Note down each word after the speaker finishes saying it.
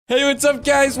Hey, what's up,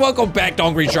 guys? Welcome back to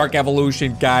Hungry Shark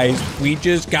Evolution, guys. We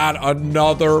just got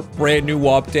another brand new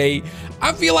update.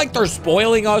 I feel like they're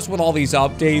spoiling us with all these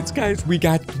updates, guys. We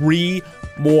got 3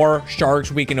 more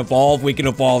sharks we can evolve. We can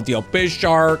evolve the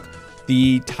Abyssark,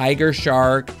 the tiger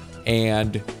shark,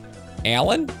 and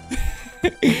Alan.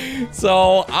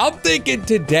 So I'm thinking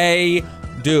today,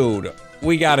 dude,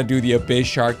 we gotta do the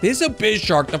Abyssark. This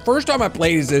Abyssark, the first time I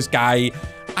played as this guy,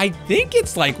 I think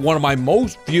it's like one of my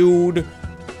most viewed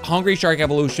Hungry Shark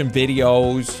Evolution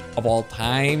videos of all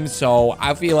time. So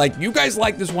I feel like you guys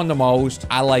like this one the most.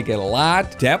 I like it a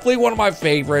lot. Definitely one of my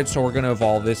favorites. So we're gonna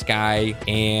evolve this guy.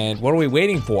 And what are we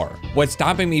waiting for? What's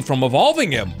stopping me from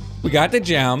evolving him? We got the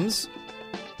gems.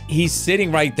 He's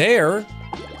sitting right there.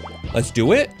 Let's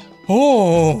do it.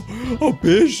 Oh,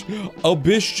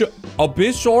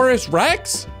 Abyssaurus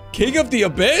Rex? King of the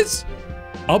Abyss?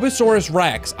 Abyssaurus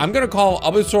Rex. I'm gonna call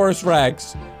Abyssaurus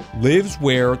Rex. Lives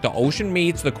where the ocean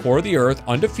meets the core of the earth,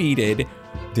 undefeated.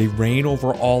 They reign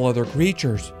over all other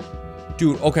creatures.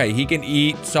 Dude, okay, he can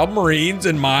eat submarines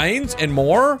and mines and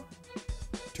more.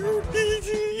 Dude,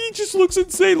 he just looks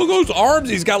insane. Look at those arms.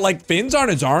 He's got like fins on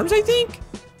his arms, I think.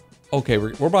 Okay,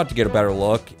 we're about to get a better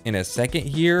look in a second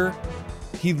here.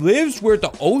 He lives where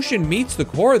the ocean meets the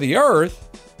core of the earth.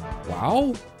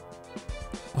 Wow.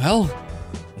 Well,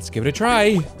 let's give it a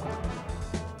try.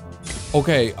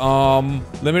 Okay,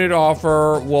 limited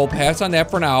offer. We'll pass on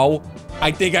that for now. I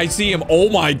think I see him. Oh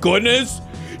my goodness.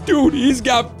 Dude, he's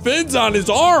got fins on his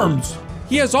arms.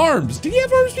 He has arms. Did he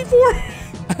have arms before?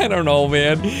 I don't know,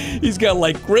 man. He's got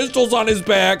like crystals on his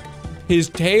back. His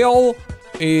tail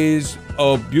is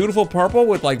a beautiful purple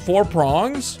with like 4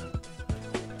 prongs.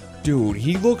 Dude,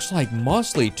 he looks like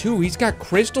muscly too. He's got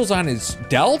crystals on his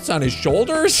delts, on his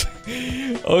shoulders.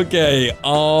 Okay,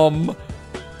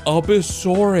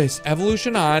 Abyssaurus,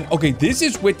 evolution on. Okay, this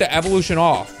is with the evolution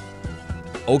off.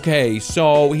 Okay,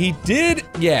 so he did,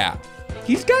 yeah.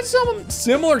 He's got some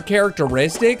similar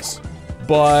characteristics,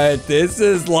 but this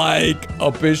is like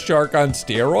Abyssark on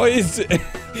steroids.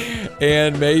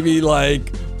 And maybe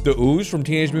like the ooze from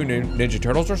Teenage Mutant Ninja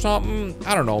Turtles or something.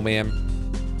 I don't know, man.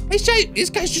 This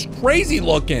guy's just crazy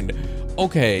looking.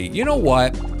 Okay, you know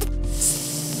what?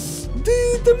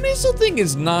 The missile thing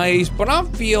is nice, but I'm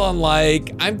feeling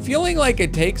like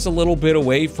it takes a little bit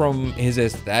away from his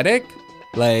aesthetic,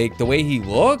 like the way he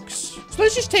looks. So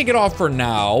let's just take it off for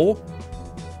now.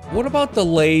 What about the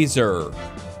laser?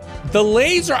 The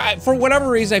laser, for whatever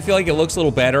reason, I feel like it looks a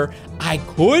little better. I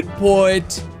could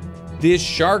put this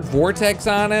shark vortex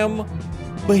on him,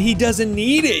 but he doesn't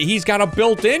need it. He's got a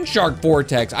built-in shark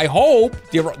vortex. I hope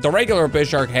the regular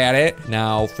Abyssark had it.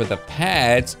 Now for the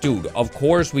pets, dude, of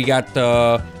course we got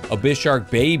the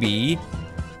Abyssark baby.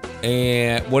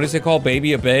 And what is it called?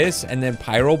 Baby Abyss, and then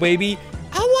Pyro baby.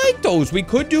 I like those. We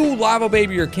could do Lava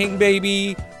baby or King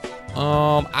baby.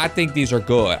 I think these are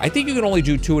good. I think you can only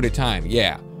do 2 at a time,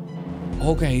 yeah.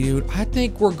 Okay, dude, I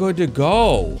think we're good to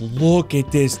go. Look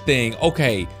at this thing.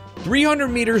 Okay. 300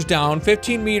 meters down,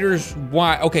 15 meters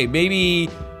wide. Okay, maybe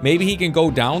he can go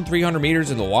down 300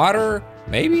 meters in the water.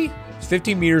 Maybe. It's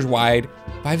 15 meters wide,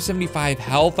 575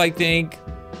 health, I think.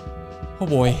 Oh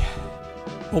boy.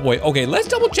 Oh boy. Okay, let's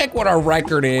double check what our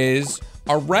record is.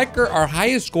 Our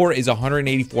highest score is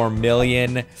 184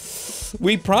 million.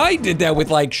 We probably did that with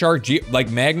like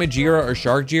Magma Jira or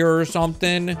Shark Jira or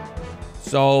something.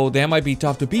 So that might be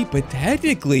tough to beat, but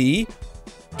technically,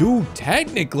 dude,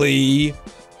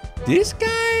 this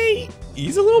guy,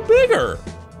 he's a little bigger.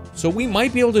 So we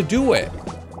might be able to do it.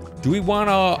 Do we want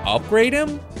to upgrade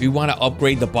him? Do we want to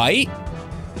upgrade the bite?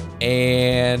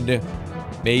 And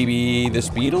maybe the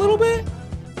speed a little bit?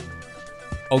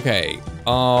 Okay.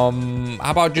 How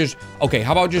about just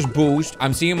boost?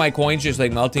 I'm seeing my coins just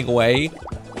like melting away,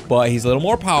 but he's a little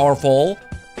more powerful.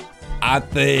 I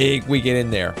think we get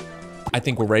in there. I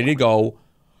think we're ready to go.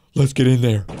 Let's get in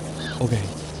there. Okay.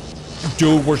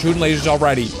 Dude, we're shooting lasers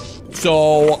already.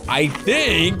 So I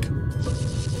think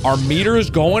our meter is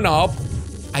going up.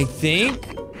 I think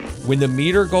when the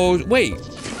meter goes, wait,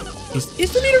 is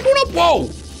the meter going up? Whoa.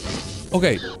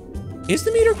 Okay, is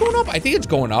the meter going up? I think it's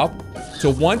going up. So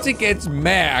once it gets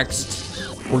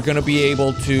maxed, we're gonna be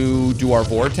able to do our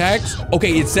vortex.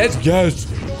 Okay, it says, yes.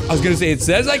 I was gonna say, it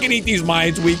says I can eat these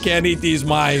mines. We can't eat these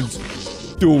mines.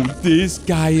 Dude, this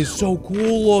guy is so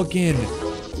cool looking.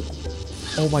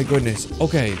 Oh my goodness,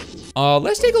 okay.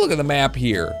 Let's take a look at the map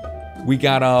here. We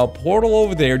got a portal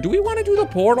over there. Do we want to do the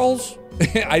portals?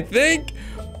 I think,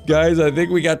 guys,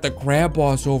 we got the crab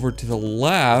boss over to the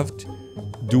left.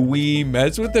 Do we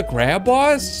mess with the crab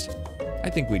boss? I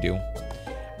think we do.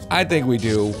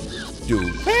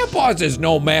 Dude, crab boss is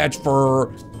no match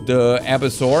for the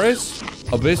Abyssaurus.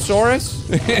 Abyssaurus?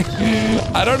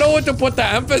 I don't know what to put the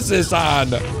emphasis on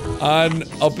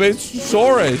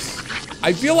Abyssaurus.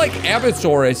 I feel like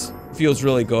Abyssaurus feels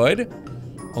really good.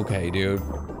 Okay, dude.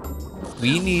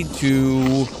 We need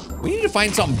to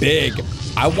find something big.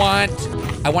 I want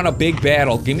a big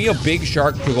battle. Give me a big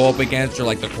shark to go up against, or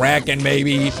like the Kraken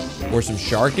maybe, or some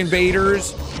shark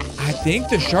invaders. I think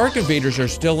the shark invaders are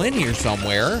still in here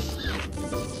somewhere.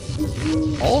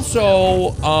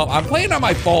 Also, I'm playing on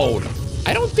my phone.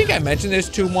 I don't think I mentioned this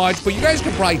too much, but you guys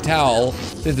can probably tell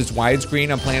since it's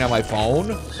widescreen, I'm playing on my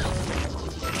phone.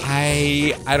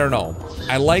 I don't know.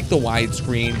 I like the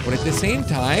widescreen, but at the same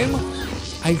time,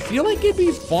 I feel like it'd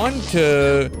be fun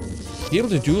to be able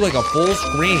to do like a full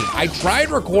screen. I tried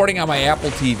recording on my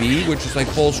Apple TV, which is like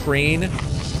full screen,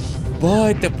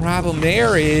 but the problem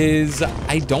there is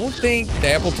I don't think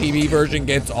the Apple TV version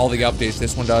gets all the updates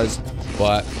this one does,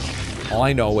 but all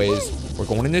I know is we're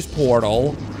going in this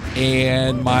portal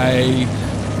and my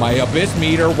abyss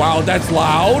meter, wow, that's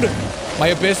loud. My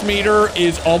abyss meter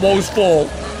is almost full.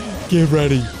 Get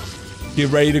ready. Get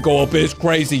ready to go abyss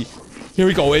crazy. Here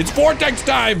we go, it's vortex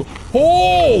time.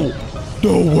 Oh,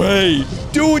 no way.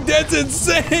 Dude, that's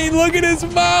insane. Look at his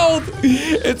mouth.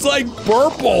 It's like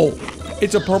purple.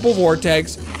 It's a purple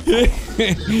vortex. Dude,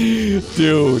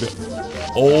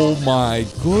 oh my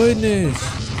goodness.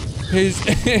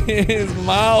 His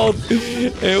mouth,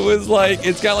 it was like,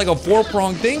 it's got like a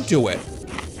 4-pronged thing to it.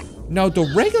 Now the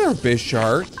regular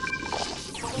Abysshark,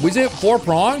 was it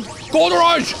 4-pronged? Gold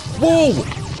Rush! Whoa!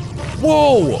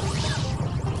 Whoa!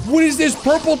 What is this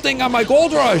purple thing on my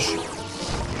Gold Rush?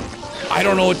 I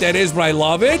don't know what that is, but I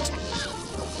love it.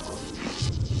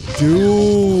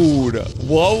 Dude,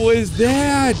 what was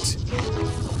that?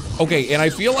 Okay, and I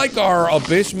feel like our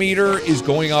abyss meter is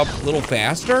going up a little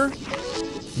faster.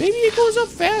 Maybe it goes up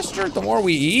faster the more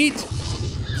we eat.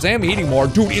 Because I am eating more.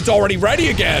 Dude, it's already ready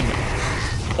again.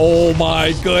 Oh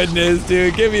my goodness,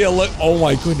 dude. Give me a look. Oh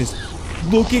my goodness.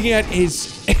 Looking at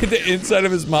the inside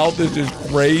of his mouth is just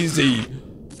crazy.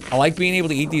 I like being able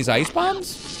to eat these ice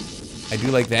bombs. I do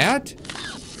like that.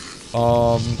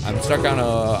 I'm stuck on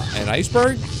an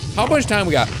iceberg. How much time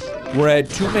we got? We're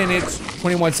at 2 minutes,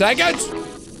 21 seconds.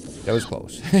 That was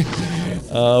close.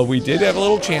 We did have a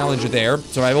little challenge there.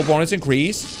 Survival bonus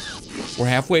increase. We're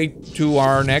halfway to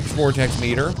our next vortex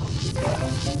meter.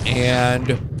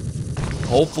 And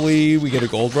hopefully we get a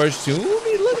gold rush soon.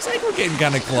 It looks like we're getting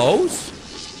kind of close.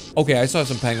 Okay, I saw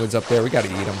some penguins up there. We gotta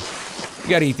eat them. We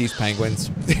gotta eat these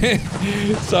penguins.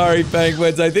 Sorry,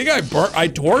 penguins. I think I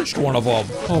torched one of them.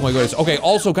 Oh my goodness. Okay,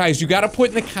 also guys, you gotta put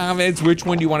in the comments which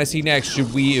one do you want to see next.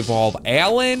 Should we evolve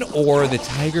Alan or the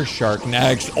tiger shark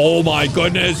next? Oh my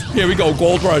goodness. Here we go,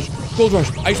 gold rush. Gold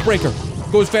rush, icebreaker.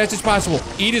 Go as fast as possible.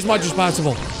 Eat as much as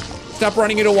possible. Stop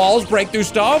running into walls, break through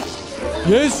stuff.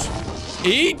 Yes.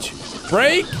 Eat,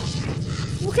 break.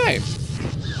 Okay.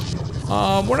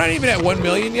 We're not even at 1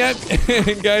 million yet.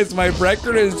 Guys, my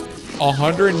record is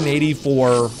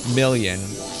 184 million.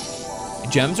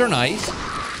 Gems are nice.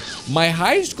 My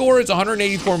high score is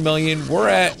 184 million. We're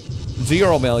at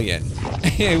 0 million.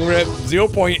 We're at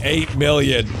 0.8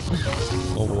 million.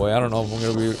 Oh boy, I don't know if I'm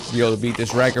gonna be able to beat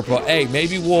this record, but hey,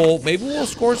 maybe we'll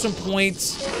score some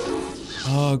points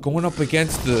going up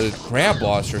against the crab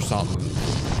boss or something.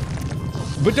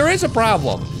 But there is a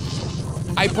problem.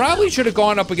 I probably should have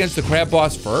gone up against the crab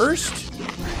boss first,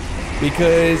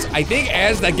 because I think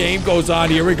as the game goes on,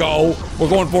 here we go. We're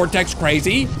going vortex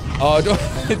crazy. Don't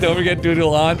forget to do the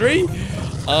laundry.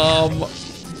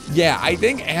 Yeah, I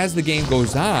think as the game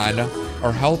goes on,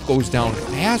 our health goes down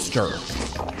faster.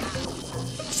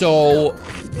 So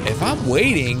if I'm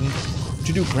waiting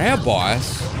to do crab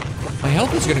boss, my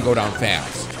health is gonna go down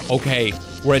fast. Okay,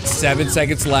 we're at 7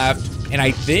 seconds left, and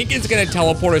I think it's gonna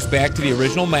teleport us back to the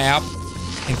original map.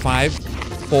 In 5,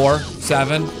 4,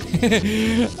 7.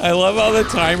 I love how the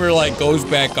timer like goes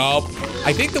back up.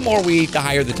 I think the more we eat, the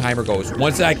higher the timer goes.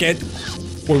 1 second,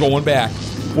 we're going back.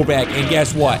 We're back, and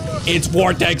guess what? It's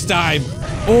vortex time.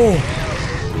 Oh,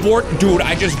 dude,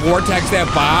 I just vortexed that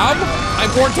bomb. I'm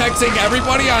vortexing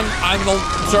everybody on the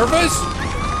surface.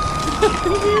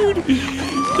 Dude,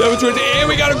 that was crazy. And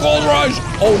we got a gold rush.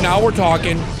 Oh, now we're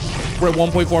talking. We're at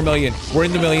 1.4 million. We're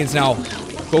in the millions now.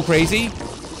 Go crazy.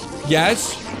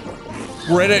 Yes.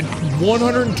 We're at a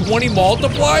 120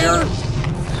 multiplier.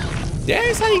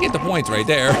 That's how you get the points right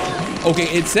there. Okay,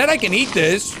 it said I can eat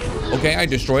this. Okay, I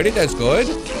destroyed it. That's good.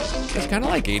 That's kind of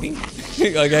like eating.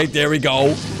 Okay, there we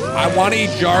go. I want to eat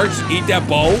sharks. Eat that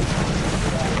boat.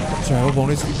 Survival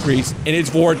bonus increase. And it's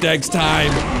vortex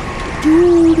time.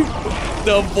 Dude,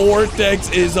 the vortex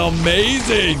is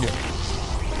amazing.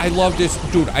 I love this.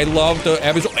 Dude, I love the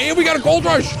Abyssarus. And we got a gold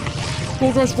rush.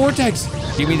 Gold Rush Vortex.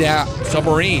 Give me that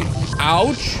submarine.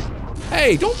 Ouch.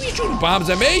 Hey, don't be shooting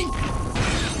bombs at me.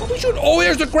 Don't be shooting. Oh,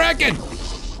 there's the Kraken.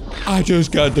 I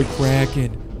just got the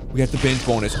Kraken. We got the binge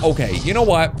bonus. Okay, you know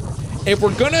what? If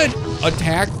we're gonna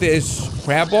attack this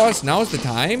crab boss, now's the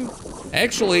time.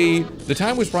 Actually, the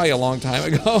time was probably a long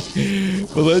time ago.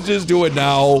 But let's just do it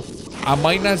now. I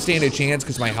might not stand a chance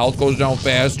because my health goes down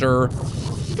faster.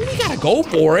 We gotta go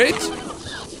for it.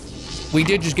 We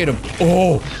did just get a...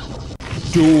 Oh,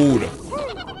 dude.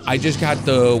 I just got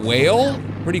the whale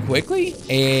pretty quickly.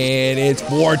 And it's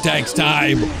Vortex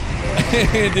time.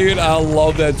 Dude, I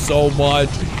love that so much.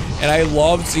 And I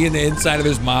love seeing the inside of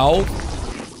his mouth.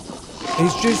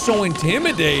 It's just so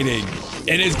intimidating.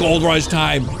 And it's Gold Rush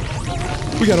time.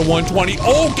 We got a 120.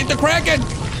 Oh, get the Kraken.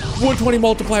 120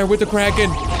 multiplier with the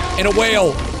Kraken. And a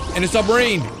whale. And a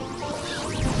submarine.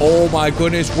 Oh my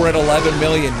goodness, we're at 11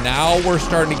 million. Now we're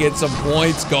starting to get some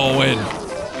points going.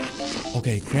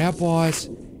 Okay, crab boss.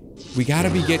 We gotta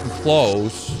be getting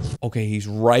close. Okay, he's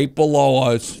right below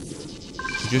us.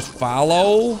 Just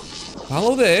follow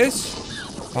this.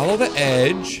 Follow the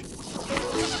edge.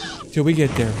 Till we get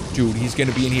there. Dude, he's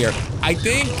gonna be in here. I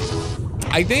think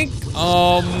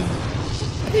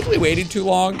we waited too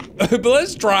long. But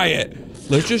let's try it.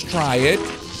 Let's just try it.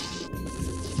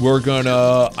 We're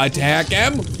gonna attack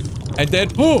him. And then,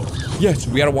 oh, yes,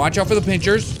 we gotta watch out for the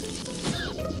pinchers.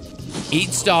 Eat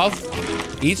stuff.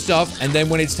 Eat stuff. And then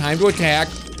when it's time to attack,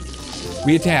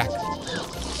 we attack.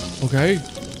 Okay.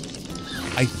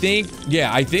 I think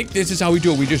this is how we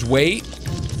do it. We just wait.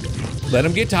 Let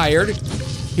him get tired.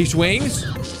 He swings.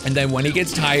 And then when he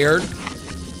gets tired,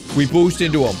 we boost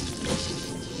into him.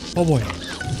 Oh boy.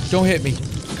 Don't hit me.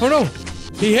 Oh no.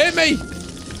 He hit me.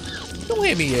 Don't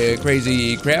hit me,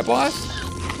 crazy crab boss.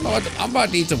 I'm about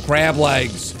to eat some crab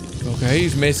legs. Okay,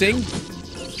 he's missing.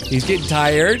 He's getting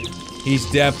tired. He's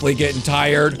definitely getting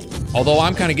tired. Although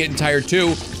I'm kind of getting tired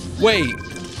too. Wait.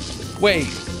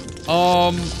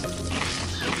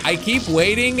 I keep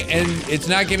waiting and it's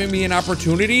not giving me an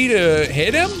opportunity to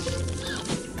hit him.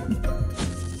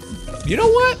 You know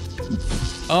what?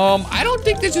 I don't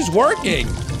think this is working.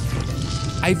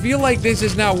 I feel like this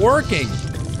is not working.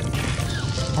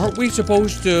 Aren't we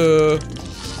supposed to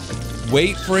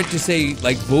wait for it to say,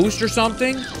 like, boost or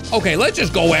something? Okay, let's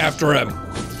just go after him.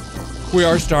 We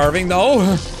are starving,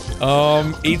 though.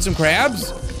 Eat some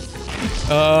crabs.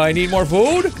 I need more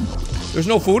food. There's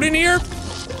no food in here?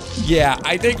 Yeah,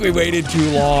 I think we waited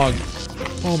too long.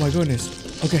 Oh, my goodness.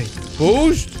 Okay,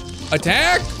 boost.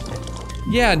 Attack.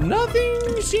 Yeah,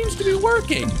 nothing seems to be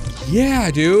working.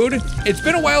 Yeah, dude. It's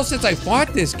been a while since I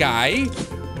fought this guy.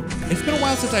 It's been a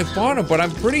while since I fought him, but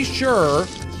I'm pretty sure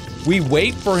we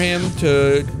wait for him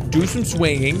to do some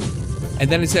swinging, and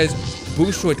then it says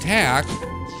boost to attack.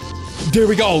 There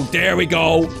we go. There we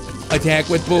go. Attack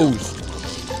with boost.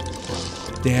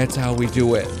 That's how we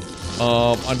do it.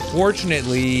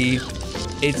 Unfortunately,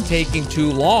 it's taking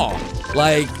too long.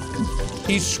 Like,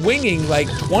 he's swinging like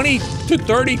 20 to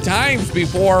 30 times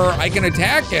before I can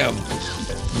attack him.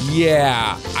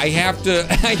 Yeah, I have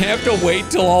to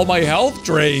wait till all my health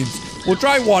drains. We'll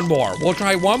try one more.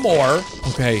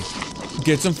 Okay,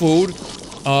 get some food.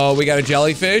 We got a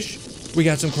jellyfish. We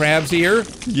got some crabs here.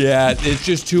 Yeah, it's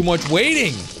just too much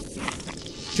waiting.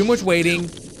 Too much waiting.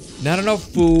 Not enough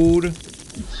food.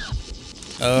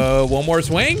 One more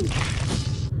swing.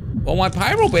 Well, my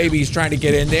pyro baby's trying to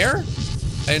get in there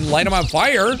and light him on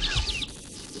fire.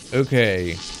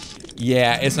 Okay.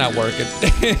 Yeah, it's not working.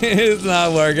 It's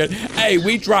not working. Hey,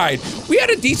 we tried. We had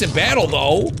a decent battle,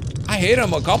 though. I hit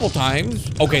him a couple times.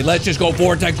 Okay, let's just go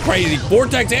Vortex crazy.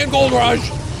 Vortex and Gold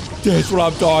Rush. That's what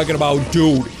I'm talking about,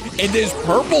 dude. And this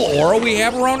purple aura we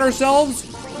have around ourselves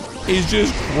is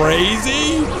just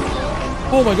crazy.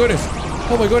 Oh, my goodness.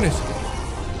 Oh, my goodness.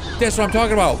 That's what I'm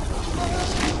talking about.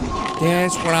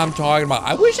 That's what I'm talking about.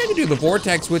 I wish I could do the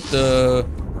Vortex with the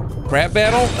crab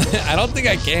battle. I don't think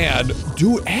I can.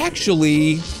 Dude,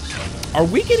 actually, are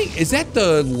we getting, is that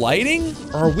the lighting?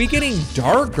 Or are we getting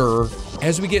darker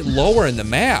as we get lower in the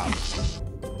map?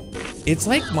 It's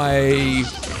like my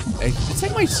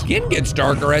skin gets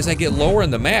darker as I get lower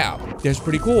in the map. That's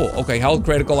pretty cool. Okay, health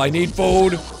critical, I need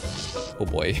food. Oh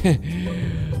boy.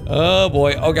 Oh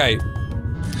boy, okay.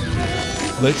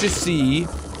 Let's just see.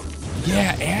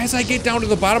 Yeah, as I get down to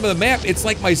the bottom of the map, it's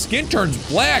like my skin turns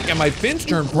black and my fins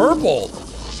turn purple.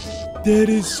 That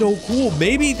is so cool.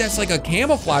 Maybe that's like a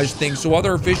camouflage thing so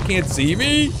other fish can't see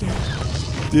me.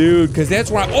 Dude, because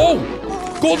that's where oh,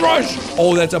 Gold Rush.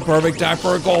 Oh, that's a perfect time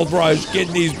for a Gold Rush.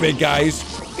 Getting these big guys.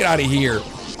 Get out of here.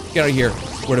 Get out of here.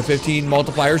 We're at a 15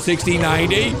 multiplier,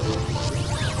 1690.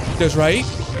 That's right.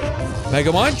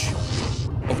 Mega Munch.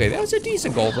 Okay, that was a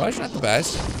decent gold rush, not the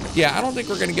best. Yeah, I don't think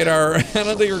we're gonna get our, I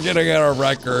don't think we're gonna get our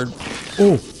record.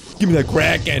 Oh, give me that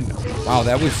Kraken. Wow,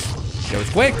 that was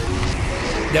quick.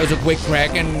 That was a quick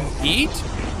Kraken eat.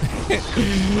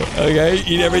 Okay,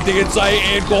 eat everything in sight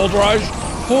and gold rush.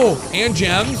 Oh, and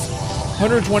gems.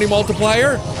 120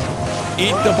 multiplier.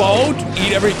 Eat the boat.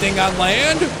 Eat everything on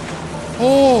land.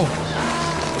 Oh.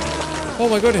 Oh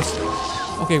my goodness.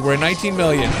 Okay, we're at 19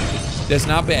 million. That's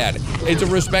not bad. It's a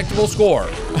respectable score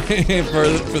for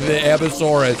the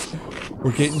Abyssaurus.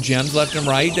 We're getting gems left and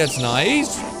right. That's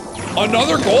nice.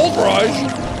 Another gold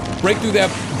rush. Break through that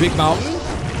big mountain.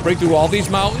 Break through all these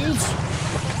mountains.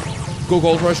 Go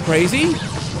gold rush crazy.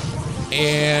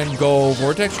 And go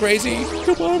vortex crazy.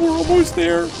 Come on, we're almost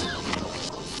there.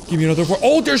 Give me another four.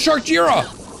 Oh, there's Sharkjira.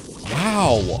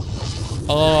 Wow.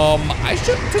 I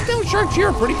should took down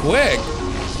Sharkjira pretty quick.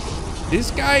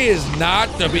 This guy is not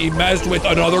to be messed with.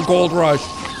 Another gold rush.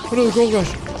 Another gold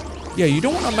rush. Yeah, you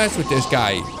don't want to mess with this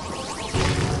guy.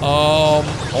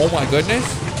 Oh my goodness.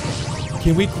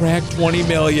 Can we crack 20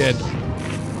 million?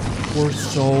 We're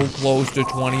so close to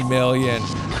 20 million.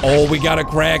 Oh, we got a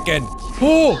Kraken.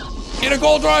 Oh, get a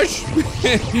gold rush.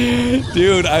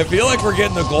 Dude, I feel like we're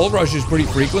getting the gold rushes pretty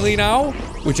frequently now,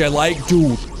 which I like.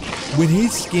 Dude, when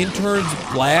his skin turns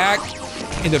black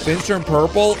and the fins turn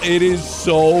purple, it is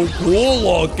so cool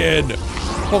looking.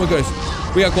 Oh my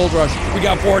goodness. We got gold rush. We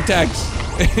got vortex.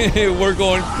 We're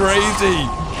going crazy.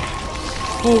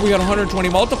 Oh, we got 120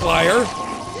 multiplier.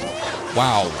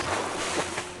 Wow.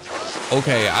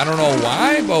 Okay, I don't know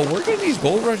why, but we're getting these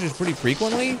gold rushes pretty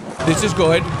frequently. This is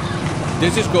good.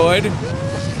 This is good.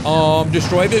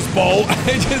 Destroy this boat.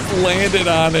 I just landed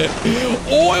on it.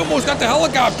 Oh, I almost got the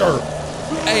helicopter.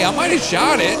 Hey, I might have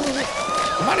shot it.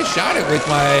 I might have shot it with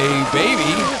my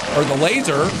baby, or the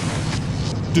laser.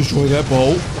 Destroy that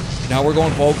boat. Now we're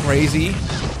going boat crazy.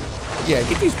 Yeah,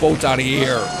 get these boats out of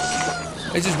here.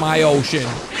 This is my ocean.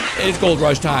 It's gold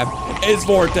rush time. It's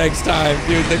vortex time,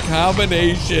 dude. The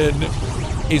combination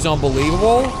is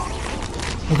unbelievable.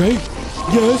 Okay,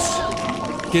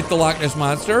 yes. Get the Loch Ness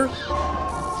Monster.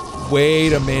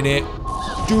 Wait a minute.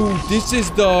 Dude, this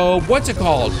is the, what's it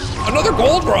called? Another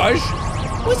gold rush?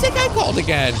 What's that guy called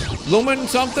again? Lumen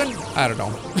something? I don't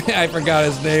know. I forgot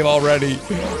his name already.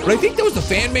 But I think that was the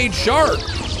fan-made shark.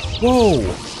 Whoa.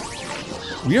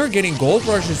 We are getting gold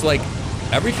rushes like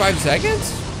every 5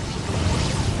 seconds?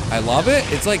 I love it.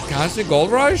 It's like constant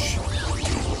gold rush.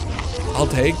 I'll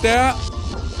take that.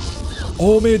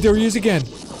 Oh man, there he is again.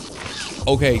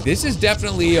 Okay, this is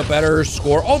definitely a better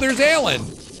score. Oh, there's Alan.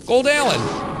 Gold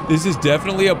Alan. This is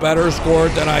definitely a better score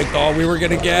than I thought we were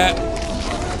gonna get.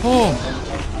 Oh,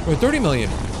 we're at 30 million.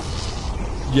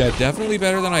 Yeah, definitely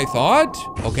better than I thought.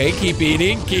 Okay, keep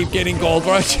eating, keep getting gold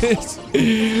rushes.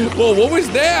 Whoa, what was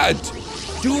that?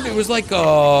 Dude, it was like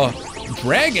a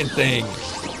dragon thing.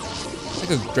 Like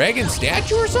a dragon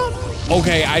statue or something?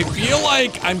 Okay, I feel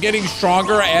like I'm getting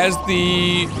stronger as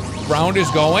the round is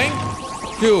going.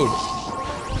 Dude,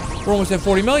 we're almost at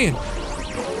 40 million.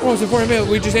 We're almost at 40 million.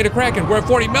 We just ate a Kraken. We're at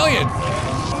 40 million.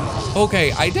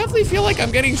 Okay, I definitely feel like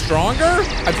I'm getting stronger.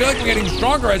 I feel like I'm getting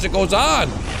stronger as it goes on.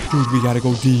 Dude, we gotta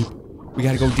go deep. We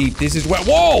gotta go deep. This is where,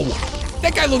 whoa!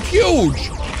 That guy looked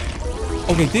huge.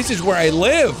 Okay, this is where I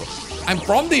live. I'm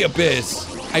from the Abyss.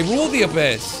 I rule the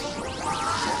Abyss.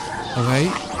 Okay,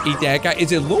 eat that guy.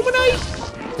 Is it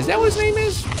Luminite? Is that what his name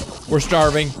is? We're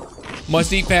starving.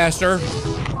 Must eat faster.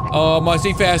 Must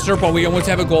eat faster, but we almost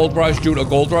have a gold rush. Dude, a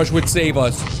gold rush would save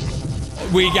us.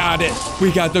 We got it.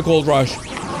 We got the gold rush.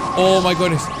 Oh my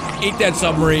goodness. Eat that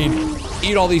submarine.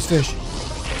 Eat all these fish.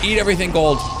 Eat everything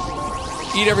gold.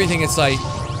 Eat everything in sight.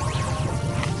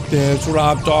 That's what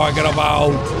I'm talking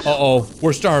about. Uh-oh,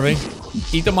 we're starving.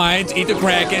 Eat the mines, eat the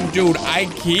Kraken. Dude, I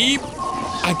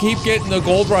keep getting the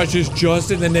gold rushes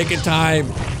just in the nick of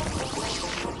time.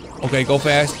 Okay, go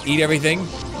fast. Eat everything.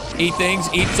 Eat things.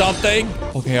 Eat something.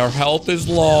 Okay, our health is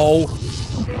low.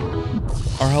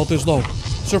 Our health is low.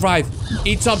 Survive.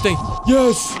 Eat something.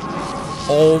 Yes.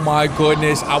 Oh my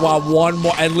goodness. I want one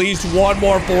more, at least one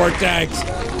more vortex.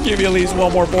 Give me at least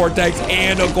one more vortex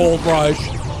and a gold rush.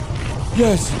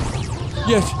 Yes.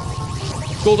 Yes.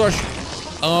 Gold rush.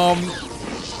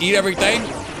 Eat everything.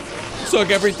 Suck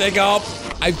everything up.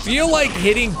 I feel like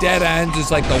hitting dead ends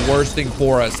is like the worst thing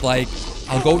for us. Like,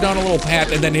 I'll go down a little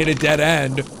path and then hit a dead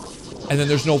end. And then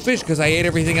there's no fish because I ate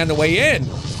everything on the way in.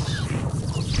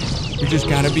 We just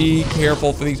gotta be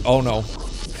careful for these. Oh no.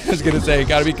 I was gonna say,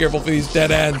 gotta be careful for these dead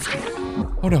ends.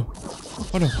 Oh no.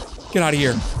 Oh no. Get out of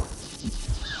here.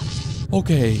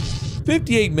 Okay.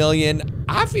 58 million.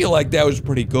 I feel like that was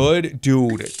pretty good.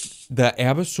 Dude, the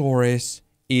Abyssaurus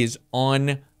is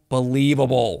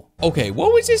Unbelievable. Okay,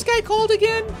 what was this guy called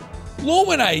again?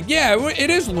 Luminite. Yeah, it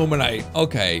is Luminite.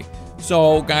 Okay.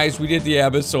 So, guys, we did the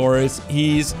Abyssaurus.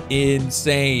 He's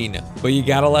insane. But you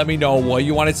gotta let me know what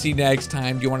you want to see next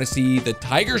time. Do you want to see the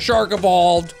Tiger Shark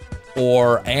evolved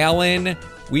or Alan?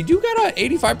 We do got an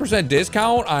 85%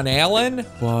 discount on Alan,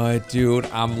 but dude,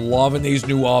 I'm loving these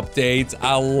new updates.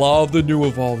 I love the new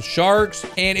evolved sharks.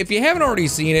 And if you haven't already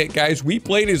seen it, guys, we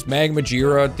played as Magma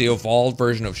Jira, the evolved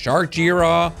version of Shark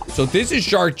Jira. So this is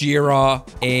Shark Jira,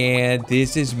 and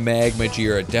this is Magma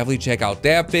Jira. Definitely check out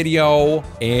that video,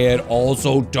 and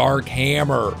also Dark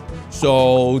Hammer.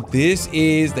 So this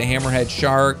is the Hammerhead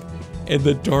Shark, and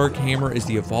the Dark Hammer is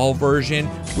the evolved version.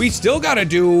 We still gotta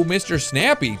do Mr.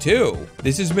 Snappy too.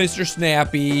 This is Mr.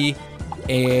 Snappy,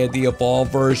 and the evolved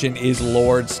version is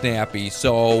Lord Snappy.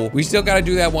 So we still gotta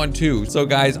do that one too. So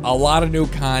guys, a lot of new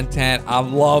content.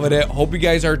 I'm loving it. Hope you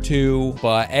guys are too.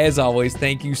 But as always,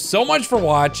 thank you so much for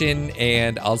watching,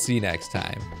 and I'll see you next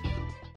time.